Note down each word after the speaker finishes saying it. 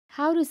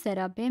How to set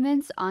up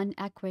payments on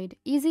Ecwid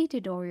easy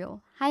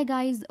tutorial. Hi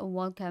guys,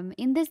 welcome.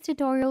 In this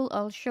tutorial,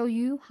 I'll show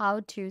you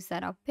how to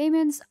set up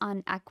payments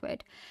on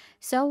Ecwid.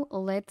 So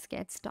let's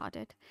get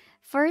started.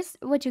 First,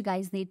 what you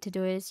guys need to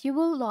do is you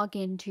will log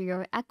into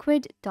your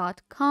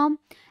ecwid.com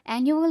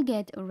and you will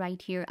get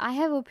right here. I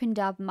have opened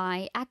up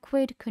my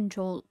Ecwid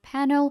control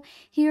panel.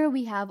 Here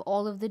we have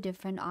all of the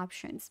different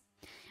options.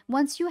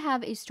 Once you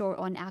have a store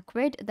on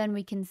Ecwid, then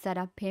we can set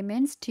up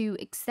payments to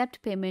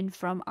accept payment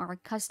from our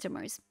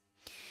customers.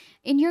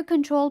 In your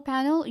control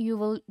panel, you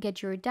will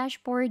get your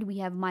dashboard. We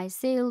have my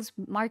sales,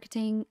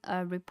 marketing,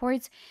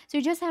 reports. So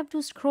you just have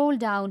to scroll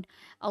down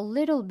a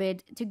little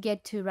bit to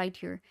get to right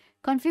here.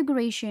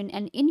 Configuration,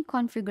 and in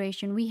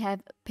configuration, we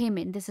have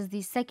payment. This is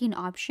the second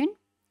option.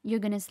 You're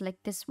going to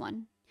select this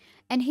one.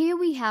 And here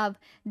we have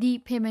the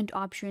payment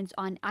options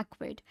on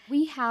Ecwid.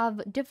 We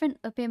have different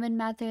payment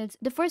methods.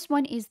 The first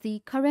one is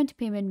the current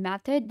payment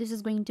method. This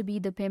is going to be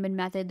the payment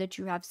method that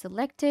you have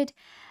selected.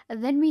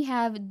 Then we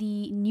have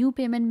the new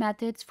payment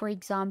methods, for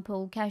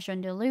example, cash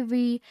on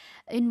delivery,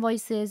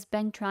 invoices,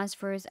 bank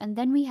transfers, and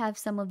then we have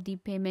some of the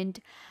payment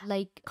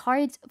like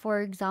cards,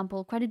 for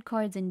example, credit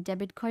cards and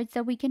debit cards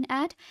that we can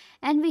add.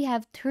 And we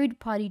have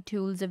third-party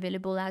tools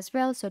available as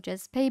well, such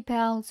as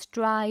PayPal,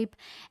 Stripe,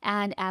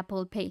 and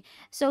Apple Pay.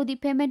 So the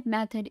payment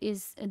method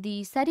is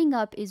the setting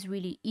up is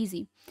really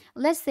easy.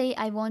 Let's say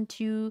I want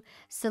to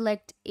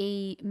select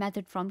a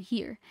method from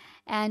here,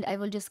 and I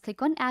will just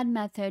click on add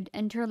method,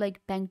 enter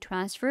like bank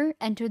transfer,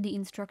 enter the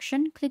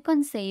instruction, click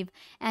on save,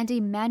 and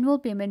a manual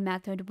payment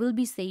method will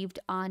be saved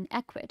on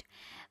Ecwid.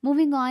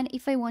 Moving on,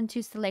 if I want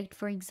to select,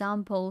 for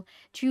example,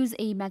 choose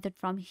a method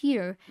from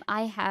here,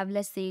 I have,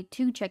 let's say,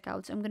 2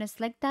 checkouts. I'm going to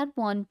select that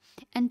one,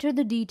 enter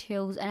the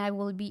details, and I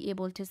will be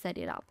able to set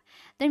it up.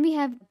 Then we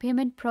have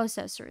payment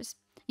processors.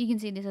 You can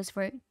see this is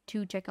for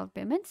 2 checkout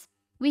payments.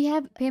 We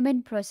have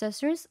payment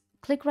processors.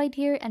 Click right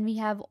here and we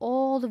have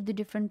all of the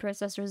different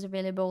processors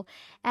available.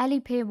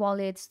 Alipay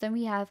wallets, then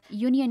we have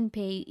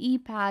UnionPay,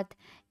 ePath,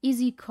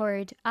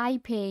 EasyCard,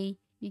 iPay,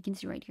 you can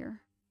see right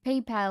here.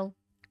 PayPal,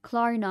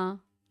 Klarna,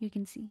 you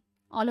can see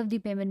all of the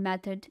payment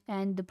method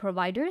and the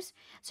providers.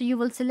 So you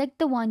will select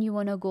the one you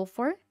want to go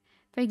for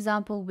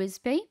example,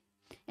 WizPay,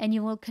 and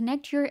you will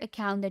connect your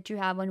account that you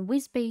have on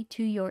WizPay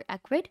to your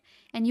Ecwid,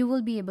 and you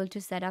will be able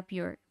to set up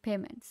your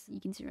payments.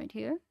 You can see right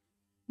here.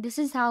 This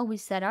is how we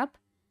set up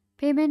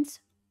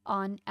payments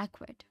on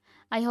Ecwid.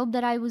 I hope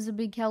that I was a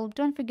big help.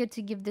 Don't forget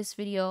to give this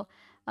video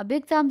a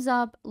big thumbs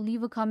up,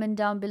 leave a comment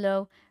down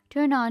below,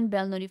 turn on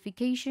bell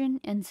notification,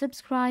 and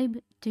subscribe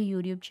to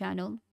YouTube channel.